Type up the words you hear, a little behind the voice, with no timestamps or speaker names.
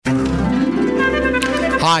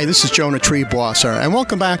Hi, this is Jonah Treebwasser, and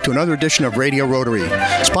welcome back to another edition of Radio Rotary,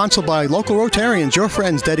 sponsored by local Rotarians, your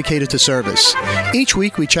friends dedicated to service. Each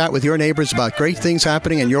week we chat with your neighbors about great things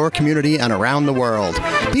happening in your community and around the world,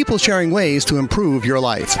 people sharing ways to improve your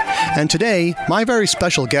life. And today, my very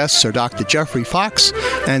special guests are Dr. Jeffrey Fox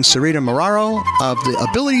and Serena Marrero of the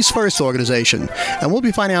Abilities First organization, and we'll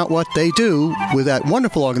be finding out what they do with that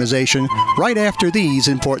wonderful organization right after these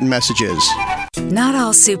important messages. Not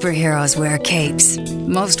all superheroes wear capes.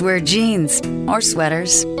 Most wear jeans, or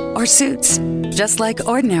sweaters, or suits, just like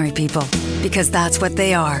ordinary people, because that's what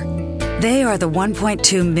they are. They are the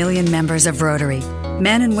 1.2 million members of Rotary,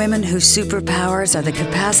 men and women whose superpowers are the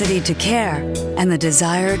capacity to care and the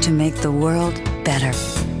desire to make the world better.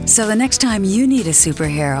 So the next time you need a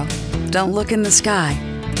superhero, don't look in the sky,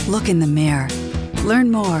 look in the mirror.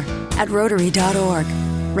 Learn more at Rotary.org.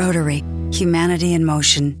 Rotary, humanity in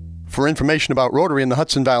motion. For information about Rotary in the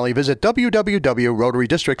Hudson Valley, visit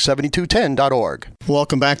www.rotarydistrict7210.org.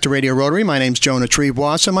 Welcome back to Radio Rotary. My name's Jonah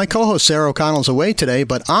Treebwasser. My co-host Sarah O'Connell's away today,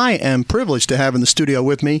 but I am privileged to have in the studio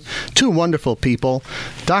with me two wonderful people.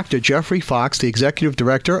 Dr. Jeffrey Fox, the Executive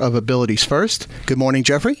Director of Abilities First. Good morning,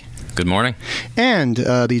 Jeffrey. Good morning. And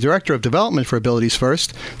the Director of Development for Abilities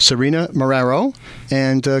First, Serena Marrero.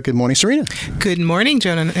 And good morning, Serena. Good morning,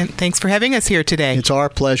 Jonah, and thanks for having us here today. It's our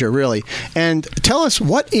pleasure, really. And tell us,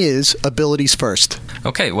 what is Abilities First?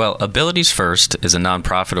 Okay, well, Abilities First is a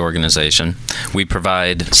nonprofit organization. We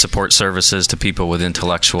provide support services to people with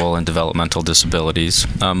intellectual and developmental disabilities,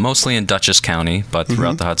 mostly in Dutchess County, but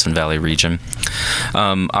throughout the Hudson Valley region.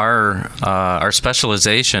 Our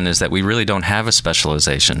specialization is that we really don't have a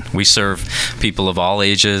specialization. We serve people of all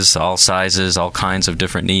ages, all sizes, all kinds of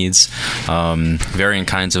different needs, varying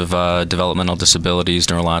kinds of developmental disabilities,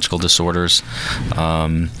 neurological disorders.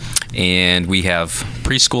 And we have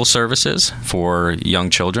preschool services for young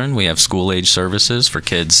children. We have school-age services for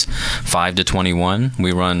kids 5 to 21.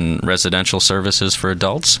 We run residential services for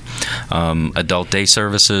adults, adult day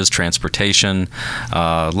services, transportation,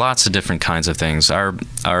 lots of different kinds of things. Our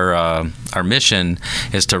mission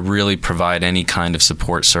is to really provide any kind of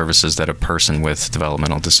support services that a person with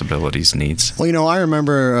developmental disabilities needs. Well, you know, I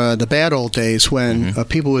remember the bad old days when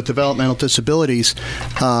people with developmental disabilities,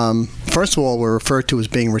 first of all, were referred to as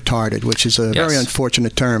being retarded, which is a very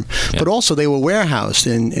unfortunate term. Yep. But also they were warehoused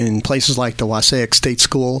in places like the Wassaic State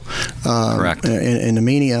School in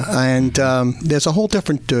Amenia. And there's a whole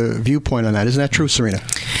different viewpoint on that. Isn't that true, Serena?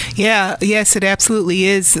 Yeah, yes, it absolutely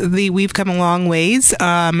is. We've come a long ways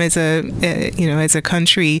as a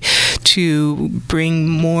country to bring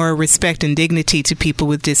more respect and dignity to people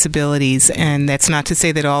with disabilities. And that's not to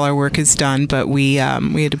say that all our work is done, but we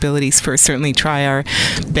at Abilities First certainly try our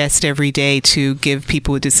best every day to give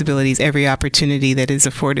people with disabilities every opportunity that is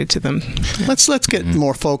afforded to them. Let's get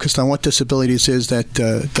more focused on what disabilities is that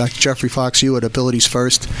Dr. Jeffrey Fox, you at Abilities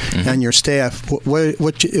First, and your staff, what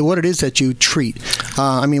it is that you treat.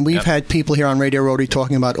 I mean, we've had people here on Radio Rotary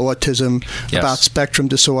talking about autism, about spectrum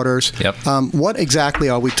disorders. What exactly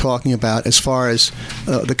are we talking about as far as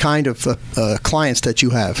the kind of clients that you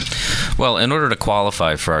have? Well, in order to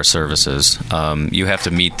qualify for our services, you have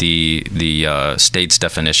to meet the state's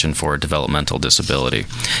definition for a developmental disability.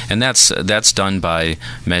 And that's done by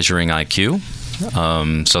measuring IQ.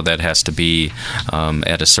 So that has to be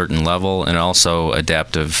at a certain level, and also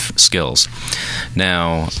adaptive skills.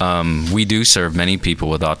 Now, we do serve many people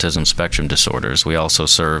with autism spectrum disorders. We also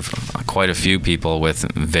serve quite a few people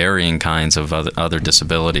with varying kinds of other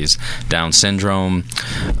disabilities. Down syndrome.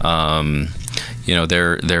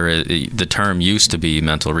 The term used to be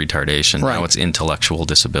mental retardation. Now it's intellectual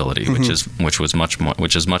disability, which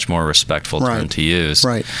is much more respectful term to use.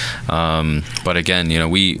 But again,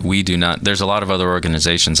 we do not. There's a lot of other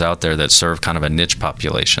organizations out there that serve kind of a niche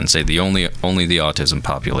population, say only the autism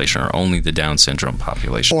population, or only the Down syndrome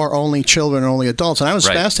population, or only children, or only adults. And I was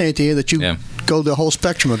fascinated to hear that you go the whole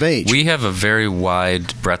spectrum of age. We have a very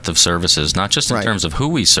wide breadth of services, not just in terms of who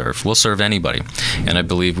we serve. We'll serve anybody, and I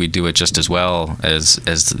believe we do it just as well as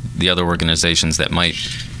the other organizations that might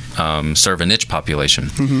serve a niche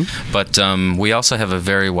population. But we also have a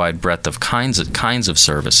very wide breadth of kinds of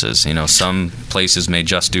services. Some places may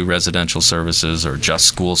just do residential services or just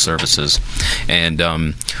school services, and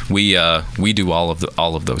we do all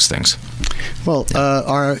of those things. Well,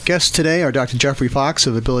 our guests today are Dr. Jeffrey Fox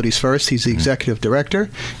of Abilities First. He's the Executive Director.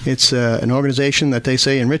 It's an organization that they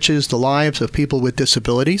say enriches the lives of people with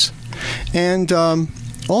disabilities. And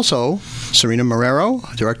also, Serena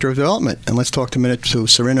Marrero, Director of Development. And let's talk a minute to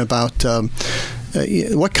Serena about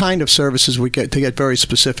what kind of services we get, to get very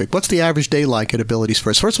specific? What's the average day like at Abilities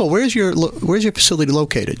First? First of all, where's your facility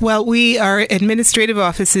located? Well, our administrative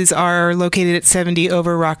offices are located at 70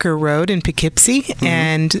 Over Rocker Road in Poughkeepsie,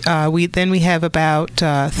 and we have about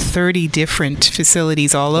 30 different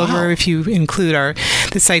facilities all over. If you include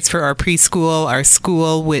the sites for our preschool, our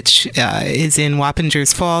school, which is in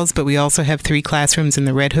Wappingers Falls, but we also have 3 classrooms in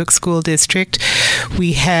the Red Hook School District.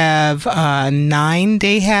 We have 9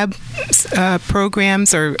 day hab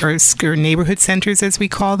programs or neighborhood centers, as we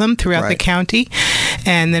call them, throughout the county.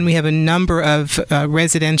 And then we have a number of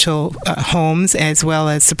residential homes as well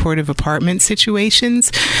as supportive apartment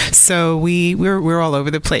situations. So we're all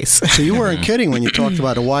over the place. So you weren't kidding when you talked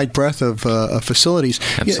about a wide breadth of facilities.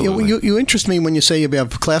 Absolutely. You interest me when you say you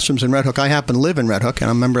have classrooms in Red Hook. I happen to live in Red Hook, and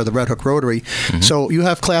I'm a member of the Red Hook Rotary. So you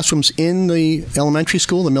have classrooms in the elementary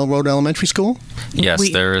school, the Mill Road Elementary School?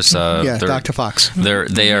 Yes, there is. Dr. Fox.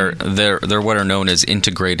 They're what are known as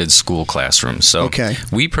integrated school classrooms. So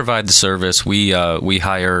we provide the service. We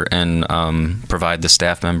hire and provide the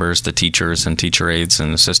staff members, the teachers and teacher aides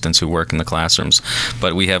and assistants who work in the classrooms.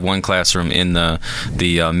 But we have one classroom in the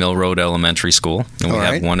Mill Road Elementary School, and we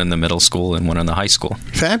have one in the middle school and one in the high school.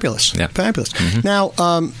 Fabulous. Yeah. Fabulous. Now,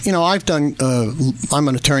 I've done. I'm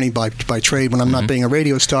an attorney by trade when I'm not being a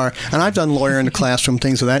radio star, and I've done lawyer in the classroom,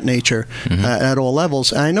 things of that nature at all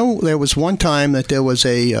levels. And I know there was one time that there was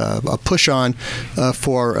a push on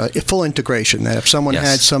for full integration. That if someone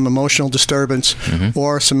had some emotional disturbance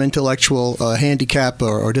or some intellectual handicap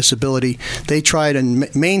or disability, they tried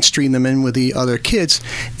and mainstream them in with the other kids.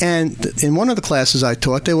 And in one of the classes I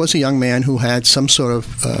taught, there was a young man who had some sort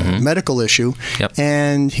of medical issue,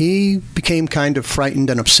 and he became kind of frightened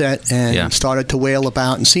and upset and started to wail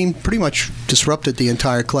about and seemed pretty much disrupted the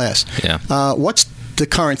entire class. What's the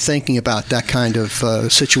current thinking about that kind of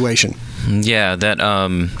situation? Yeah, that's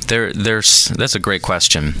a great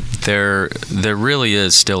question. There really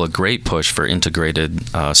is still a great push for integrated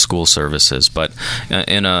school services, but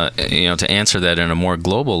to answer that in a more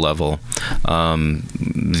global level,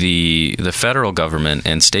 the federal government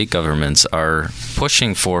and state governments are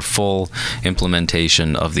pushing for full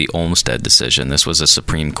implementation of the Olmstead decision. This was a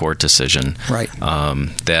Supreme Court decision,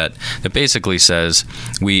 that basically says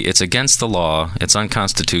it's against the law, it's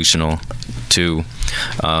unconstitutional to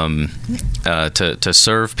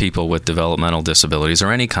serve people with developmental disabilities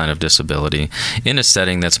or any kind of disability in a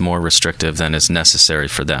setting that's more restrictive than is necessary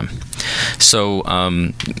for them. So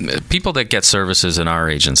people that get services in our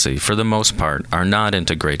agency, for the most part, are not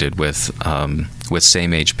integrated with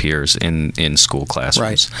same-age peers in school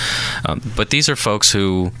classrooms. But these are folks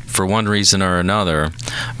who, for one reason or another,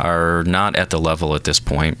 are not at the level at this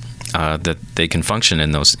point that they can function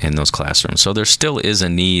in those classrooms. So there still is a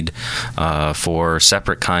need for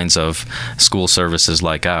separate kinds of school services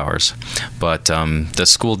like ours. But the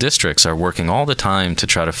school districts are working all the time to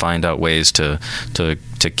try to find out ways to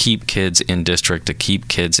keep kids in district, to keep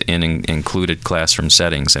kids in included classroom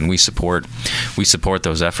settings, and we support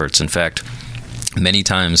those efforts. In fact, many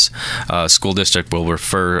times, a school district will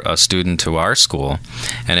refer a student to our school,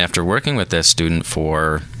 and after working with that student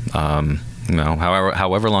for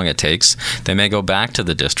however long it takes, they may go back to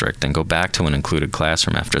the district and go back to an included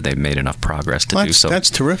classroom after they've made enough progress to do so. That's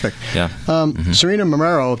terrific. Yeah. Serena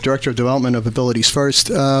Marrero, Director of Development of Abilities First,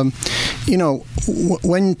 when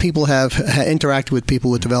people have interacted with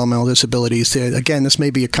people with developmental disabilities, again, this may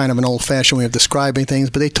be a kind of an old-fashioned way of describing things,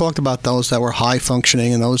 but they talked about those that were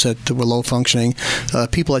high-functioning and those that were low-functioning,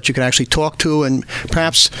 people that you could actually talk to and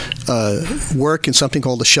perhaps work in something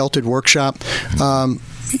called a sheltered workshop.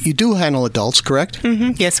 You do handle adults, correct?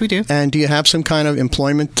 Yes, we do. And do you have some kind of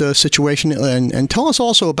employment situation? And tell us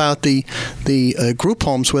also about the group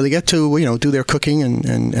homes where they get to do their cooking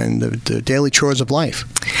and the daily chores of life.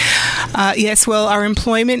 Yes, well, our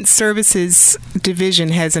Employment Services Division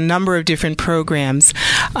has a number of different programs.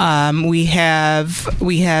 We have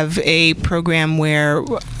a program where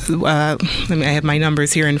I have my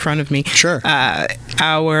numbers here in front of me. Sure.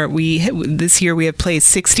 This year we have placed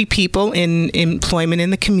 60 people in employment in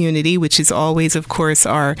the community, which is always, of course,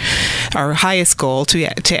 our highest goal,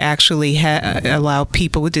 to actually allow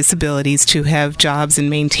people with disabilities to have jobs and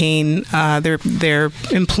maintain their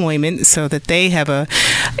employment, so that they have a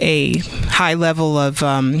high level of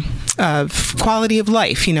quality of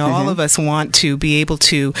life. All of us want to be able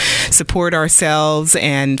to support ourselves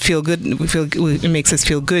and feel good. It makes us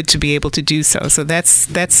feel good to be able to do so. So that's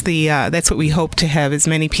what we hope to have as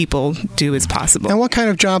many people do as possible. And what kind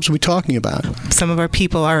of jobs are we talking about? Some of our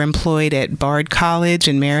people are employed at Bard College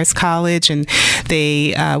and Marist College, and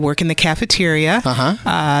they work in the cafeteria.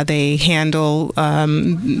 They handle,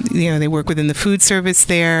 they work within the food service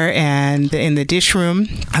there and in the dish room.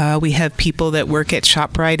 We have people that work at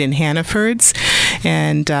ShopRite and Hannaford's,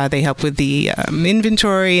 and they help with the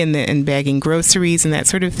inventory and bagging groceries and that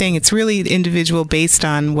sort of thing. It's really individual based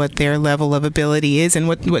on what their level of ability is and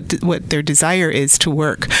what their desire is to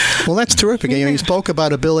work. Well, that's terrific. You spoke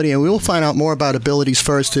about ability, and we will find out more about Abilities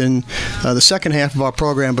First in the second half of our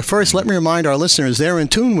program. But first, let me remind our listeners they're in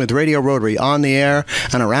tune with Radio Rotary on the air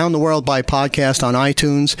and around the world by podcast on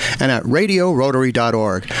iTunes and at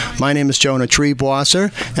radiorotary.org. My name is Jonah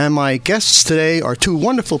Triebwasser, and my guests today are two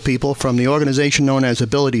wonderful people from the organization known as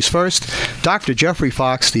Abilities First, Dr. Jeffrey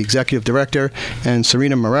Fox, the Executive Director, and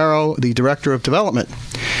Serena Marrero, the Director of Development.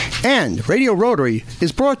 And Radio Rotary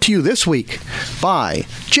is brought to you this week by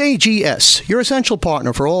JGS, your essential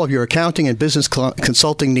partner for all of your accounting and business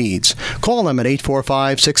consulting needs. Call them at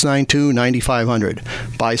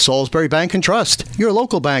 845-692-9500. By Salisbury Bank and Trust, your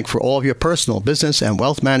local bank for all of your personal, business, and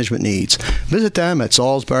wealth management needs. Visit them at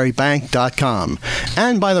salisburybank.com.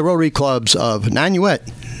 And by the Rotary Clubs of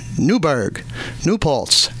Nanuet, Newburgh, New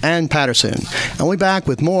Paltz, and Patterson. And we'll be back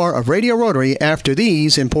with more of Radio Rotary after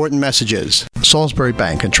these important messages. Salisbury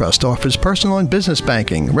Bank and Trust offers personal and business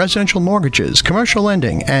banking, residential mortgages, commercial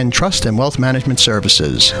lending, and trust and wealth management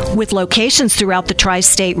services. With locations throughout the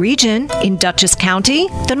tri-state region, in Dutchess County,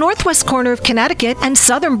 the northwest corner of Connecticut, and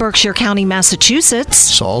southern Berkshire County, Massachusetts,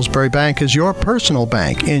 Salisbury Bank is your personal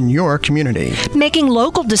bank in your community. Making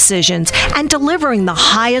local decisions and delivering the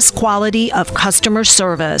highest quality of customer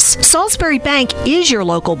service. Salisbury Bank is your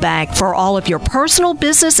local bank for all of your personal,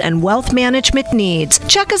 business, and wealth management needs.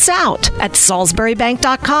 Check us out at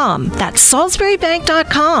salisburybank.com. That's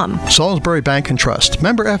salisburybank.com. Salisbury Bank and Trust,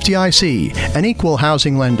 member FDIC, an equal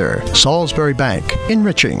housing lender. Salisbury Bank,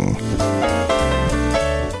 enriching.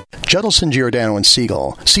 Judelson, Giordano &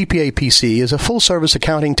 Siegel, CPA PC, is a full-service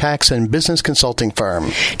accounting, tax, and business consulting firm.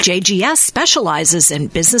 JGS specializes in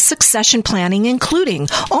business succession planning, including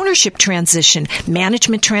ownership transition,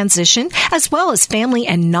 management transition, as well as family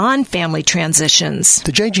and non-family transitions.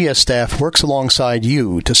 The JGS staff works alongside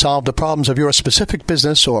you to solve the problems of your specific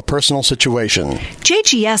business or personal situation.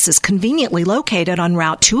 JGS is conveniently located on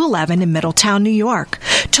Route 211 in Middletown, New York.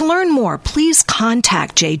 To learn more, please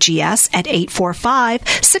contact JGS at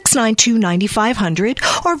 845-692-9500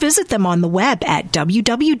 or visit them on the web at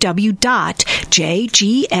www.jgspc.com.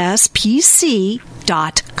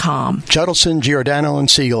 Judelson, Giordano &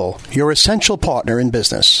 Siegel, your essential partner in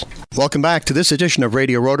business. Welcome back to this edition of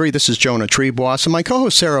Radio Rotary. This is Jonah Triebwasser, and my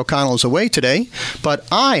co-host Sarah O'Connell is away today, but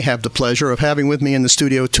I have the pleasure of having with me in the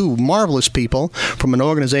studio two marvelous people from an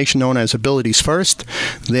organization known as Abilities First.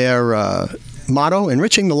 Their motto,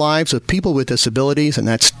 enriching the lives of people with disabilities, and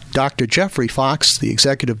that's Dr. Jeffrey Fox, the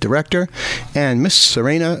Executive Director, and Miss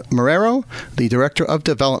Serena Marrero, the Director of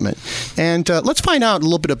Development. And let's find out a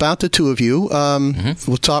little bit about the two of you.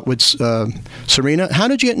 We'll talk with Serena. How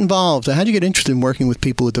did you get involved? How did you get interested in working with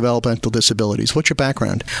people with developmental disabilities? What's your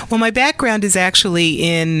background? Well, my background is actually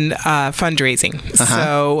in fundraising.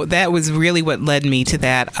 So that was really what led me to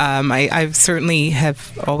that. I certainly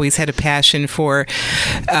have always had a passion for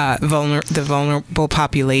the vulnerable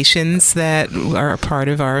populations that are a part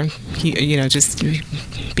of our, just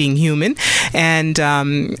being human. And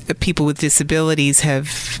people with disabilities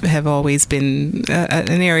have always been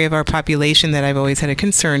an area of our population that I've always had a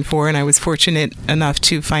concern for. And I was fortunate enough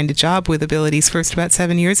to find a job with Abilities First about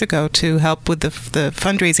 7 years ago to help with the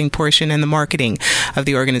fundraising portion and the marketing of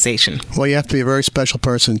the organization. Well, you have to be a very special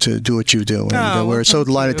person to do what you do. And we're so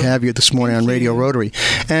delighted to have you this morning on Radio Rotary.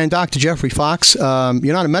 And Dr. Jeffrey Fox,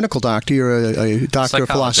 you're not a medical doctor. You're a doctor of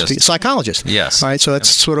philosophy. Psychologist. Yes. All right, so that's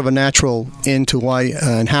sort of a natural into why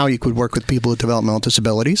and how you could work with people with developmental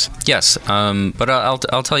disabilities. Yes, but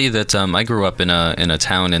I'll tell you that I grew up in a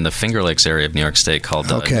town in the Finger Lakes area of New York State called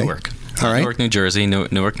Newark. All right. Newark, New Jersey,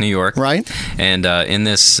 Newark, New York. Right. And in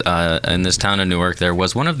this town of Newark, there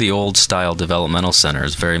was one of the old-style developmental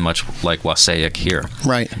centers, very much like Wassaic here.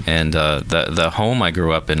 Right. And the home I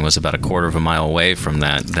grew up in was about a quarter of a mile away from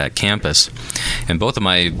that campus. And both of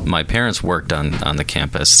my parents worked on the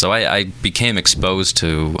campus. So I became exposed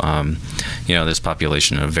to, this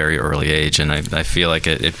population at a very early age. And I feel like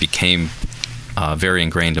it became very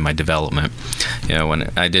ingrained in my development.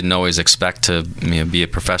 When I didn't always expect to be a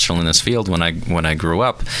professional in this field when I grew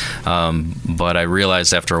up, but I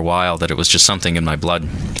realized after a while that it was just something in my blood,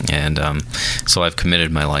 and so I've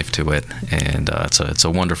committed my life to it, and it's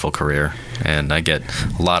a wonderful career, and I get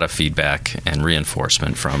a lot of feedback and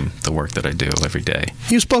reinforcement from the work that I do every day.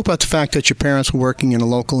 You spoke about the fact that your parents were working in a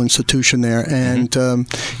local institution there, and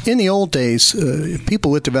in the old days,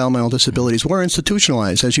 people with developmental disabilities were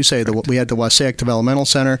institutionalized. As you say, we had the Wassaic Developmental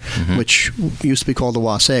Center, which used to be called the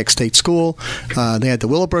Wassaic State School. They had the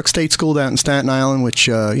Willowbrook State School down in Staten Island, which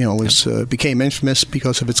became infamous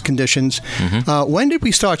because of its conditions. When did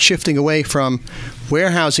we start shifting away from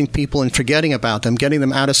warehousing people and forgetting about them, getting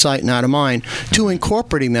them out of sight and out of mind, to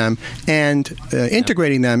incorporating them and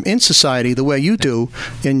integrating them in society the way you do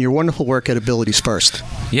in your wonderful work at Abilities First?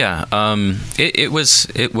 Yeah, it was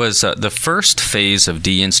the first phase of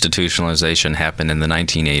deinstitutionalization happened in the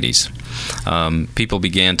 1980s. People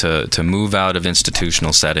began to move out of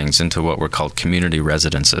institutional settings into what were called community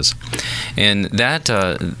residences, and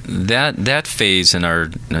that phase in our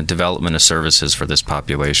development of services for this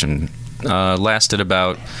population lasted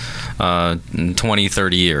about 20,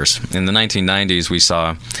 30 years. In the 1990s, we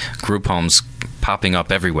saw group homes popping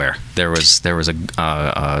up everywhere. There was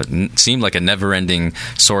seemed like a never-ending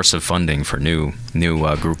source of funding for new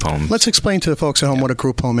group homes. Let's explain to the folks at home what a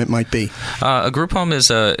group home it might be. A group home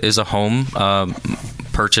is a home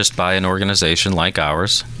purchased by an organization like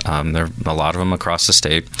ours. There are a lot of them across the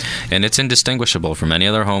state, and it's indistinguishable from any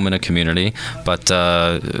other home in a community, but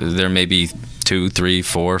there may be 2, 3,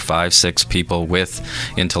 4, 5, 6 people with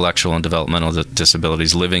intellectual and developmental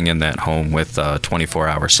disabilities living in that home with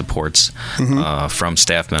 24-hour supports from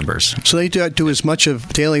staff members. So they do as much of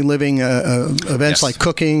daily living events like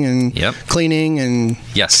cooking and cleaning and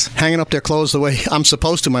hanging up their clothes the way I'm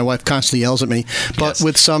supposed to. My wife constantly yells at me. But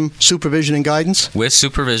with some supervision and guidance? With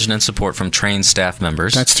supervision and support from trained staff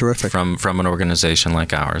members. That's terrific. From an organization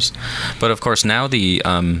like ours. But of course now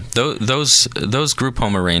those group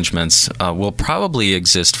home arrangements will probably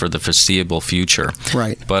exist for the foreseeable future.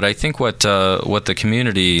 Right. But I think what the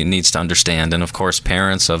community needs to understand, and of course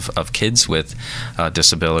parents of kids with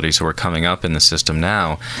disabilities who are coming up in the system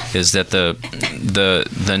now, is that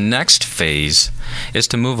the next phase is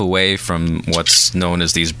to move away from what's known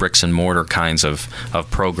as these bricks and mortar kinds of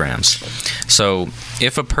programs. So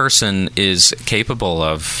if a person is capable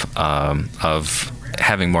of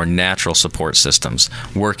having more natural support systems,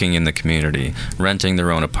 working in the community, renting their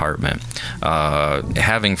own apartment,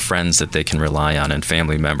 having friends that they can rely on and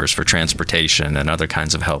family members for transportation and other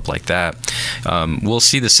kinds of help like that, we'll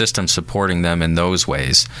see the system supporting them in those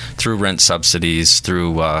ways, through rent subsidies,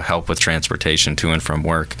 through help with transportation to and from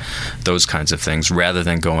work, those kinds of things, rather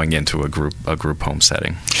than going into a group home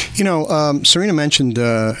setting. Serena mentioned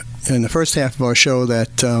in the first half of our show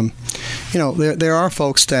that there are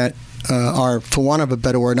folks that are, for want of a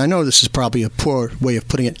better word, and I know this is probably a poor way of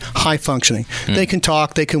putting it, high functioning. They can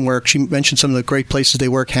talk, they can work. She mentioned some of the great places they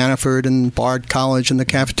work, Hannaford and Bard College and the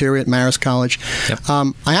cafeteria at Marist College.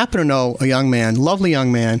 I happen to know a young man, lovely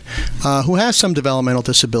young man, who has some developmental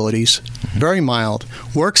disabilities, very mild,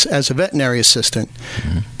 works as a veterinary assistant,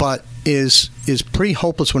 but is pretty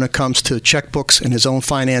hopeless when it comes to checkbooks and his own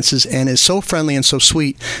finances, and is so friendly and so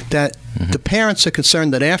sweet that the parents are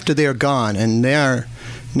concerned that after they're gone, and they're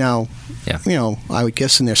now, I would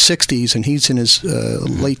guess in their 60s, and he's in his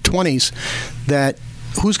late 20s, that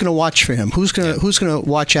who's going to watch for him? Who's going to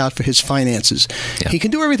watch out for his finances? He can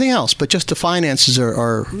do everything else, but just the finances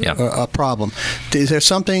are a problem. Is there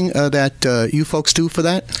something that you folks do for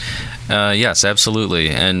that? Yes, absolutely.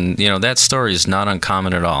 And, that story is not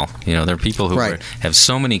uncommon at all. There are people who have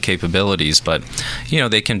so many capabilities, but,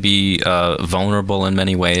 they can be vulnerable in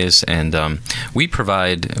many ways. And we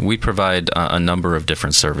provide a number of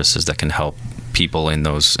different services that can help people in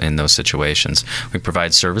those situations. We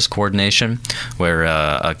provide service coordination, where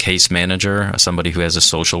a case manager, somebody who has a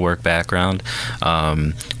social work background,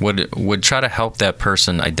 would try to help that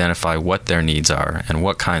person identify what their needs are and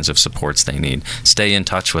what kinds of supports they need. Stay in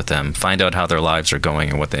touch with them, find out how their lives are going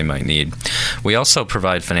and what they might need. We also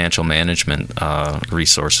provide financial management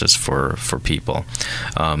resources for people,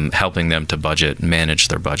 helping them to manage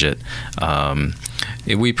their budget.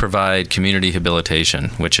 We provide community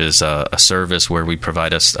habilitation, which is a service where we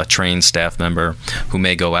provide a trained staff member who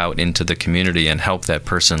may go out into the community and help that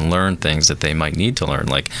person learn things that they might need to learn,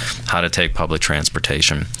 like how to take public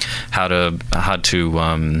transportation, how to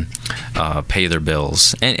pay their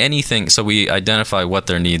bills, and anything. So we identify what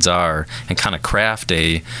their needs are and kind of craft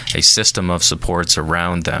a system of supports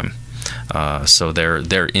around them. so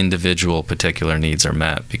their individual particular needs are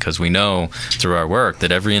met, because we know through our work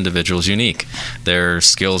that every individual is unique. Their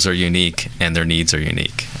skills are unique and their needs are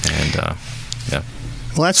unique. And yeah.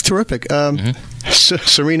 Well, that's terrific.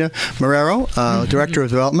 Serena Marrero, Director of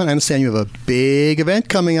Development. I understand you have a big event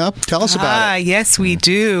coming up. Tell us about it. Yes, we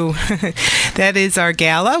do. That is our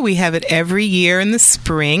gala. We have it every year in the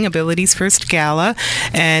spring, Abilities First Gala.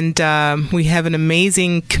 And we have an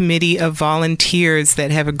amazing committee of volunteers that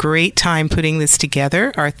have a great time putting this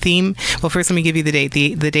together. Our theme, well, first let me give you the date.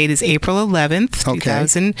 The date is April 11th,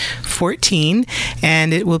 2014.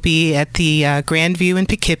 And it will be at the Grandview in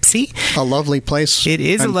Poughkeepsie. A lovely place. It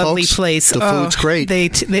is a lovely place. The food's great.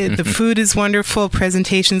 The food is wonderful,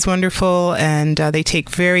 presentation's wonderful, and they take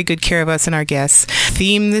very good care of us and our guests.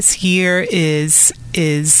 Theme this year is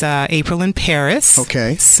April in Paris.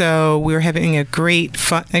 Okay. So we're having a great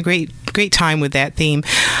time with that theme.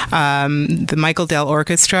 The Michael Dell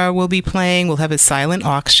Orchestra will be playing. We'll have a silent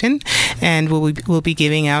auction, and we'll be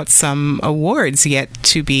giving out some awards yet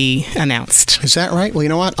to be announced. Is that right? Well, you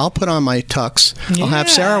know what? I'll put on my tux. Yeah. I'll have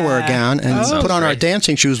Sarah wear a gown and put on our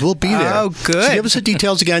dancing shoes. We'll be there. Oh, good. So give us the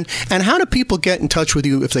details again. And how do people get in touch with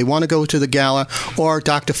you if they want to go to the gala, or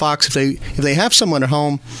Dr. Fox, if they have someone at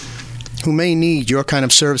home who may need your kind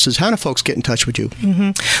of services? How do folks get in touch with you?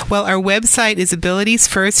 Mm-hmm. Well, our website is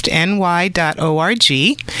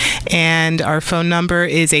abilitiesfirstny.org, and our phone number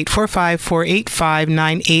is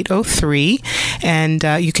 845-485-9803, and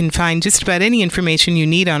you can find just about any information you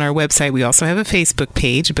need on our website. We also have a Facebook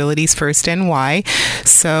page, Abilities First NY,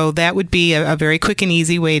 so that would be a very quick and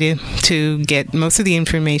easy way to get most of the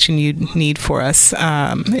information you need for us,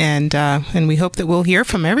 and we hope that we'll hear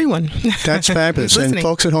from everyone. That's fabulous. And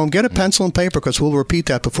folks at home, get a pencil and paper, because we'll repeat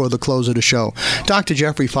that before the close of the show. Dr.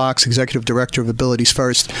 Jeffrey Fox, Executive Director of Abilities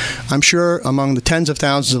First. I'm sure among the tens of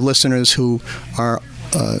thousands of listeners who are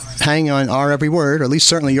hanging on our every word, or at least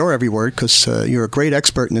certainly your every word, because you're a great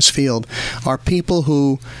expert in this field, are people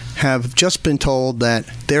who have just been told that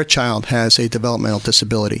their child has a developmental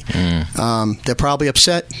disability. They're probably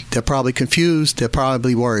upset, they're probably confused, they're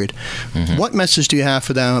probably worried. Mm-hmm. What message do you have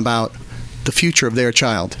for them about the future of their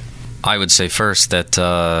child? I would say first that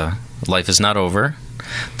life is not over,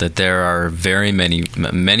 that there are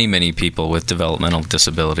many people with developmental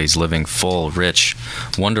disabilities living full, rich,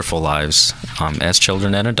 wonderful lives as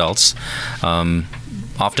children and adults,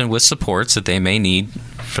 often with supports that they may need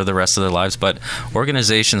for the rest of their lives, but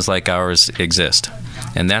organizations like ours exist,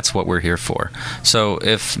 and that's what we're here for. So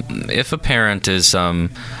if a parent is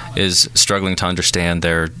struggling to understand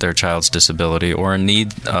their child's disability, or in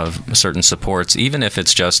need of certain supports, even if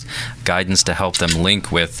it's just guidance to help them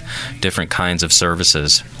link with different kinds of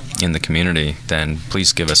services in the community, then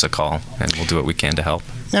please give us a call, and we'll do what we can to help.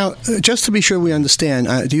 Now, just to be sure we understand,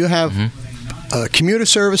 do you have commuter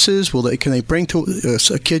services? Can they bring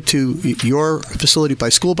a kid to your facility by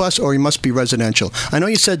school bus, or you must be residential? I know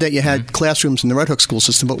you said that you had classrooms in the Red Hook school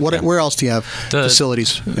system, but where else do you have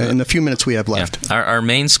facilities in the few minutes we have left? Yeah. Our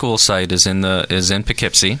main school site is in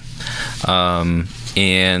Poughkeepsie.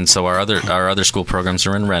 And so our other school programs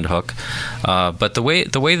are in Red Hook, but the way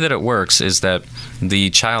that it works is that the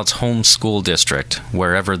child's home school district,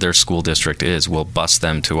 wherever their school district is, will bus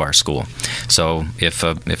them to our school. So if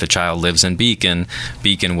a child lives in Beacon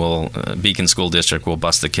School District will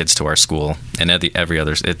bus the kids to our school, and every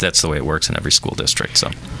other that's the way it works in every school district.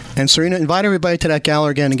 So. And Serena, invite everybody to that gala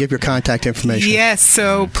again and give your contact information. Yes,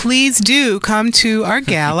 so please do come to our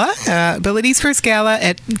gala, Abilities First Gala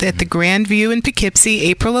at the Grandview in Poughkeepsie,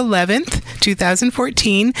 April 11th,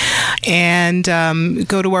 2014, and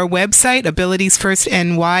go to our website,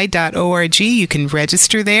 abilitiesfirstny.org. You can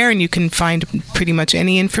register there, and you can find pretty much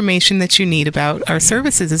any information that you need about our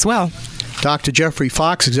services as well. Dr. Jeffrey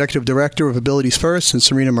Fox, Executive Director of Abilities First, and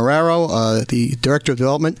Serena Marrero, the Director of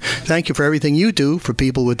Development. Thank you for everything you do for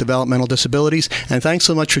people with developmental disabilities, and thanks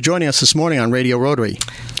so much for joining us this morning on Radio Rotary.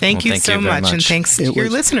 Thank you so much, and thanks to your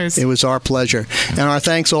listeners. It was our pleasure. And our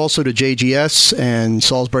thanks also to JGS and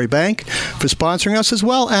Salisbury Bank for sponsoring us, as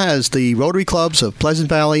well as the Rotary Clubs of Pleasant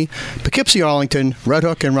Valley, Poughkeepsie, Arlington, Red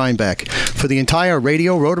Hook, and Rhinebeck. For the entire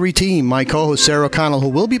Radio Rotary team, my co-host Sarah O'Connell, who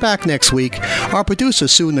will be back next week, our producer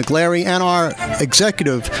Sue Naglari, and our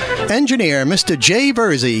executive engineer, Mr. Jay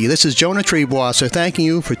Verzi. This is Jonah Treeboisser thanking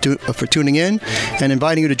you for tuning in and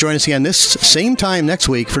inviting you to join us again this same time next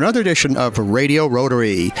week for another edition of Radio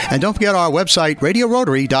Rotary. And don't forget our website,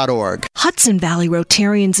 radiorotary.org. Hudson Valley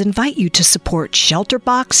Rotarians invite you to support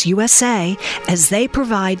ShelterBox USA as they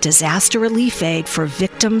provide disaster relief aid for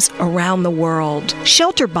victims around the world.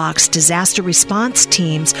 ShelterBox disaster response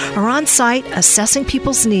teams are on site assessing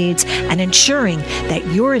people's needs and ensuring that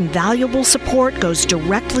your invaluable support goes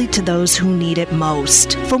directly to those who need it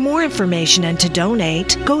most. For more information and to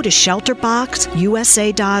donate, go to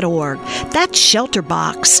shelterboxusa.org. That's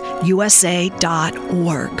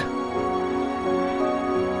shelterboxusa.org.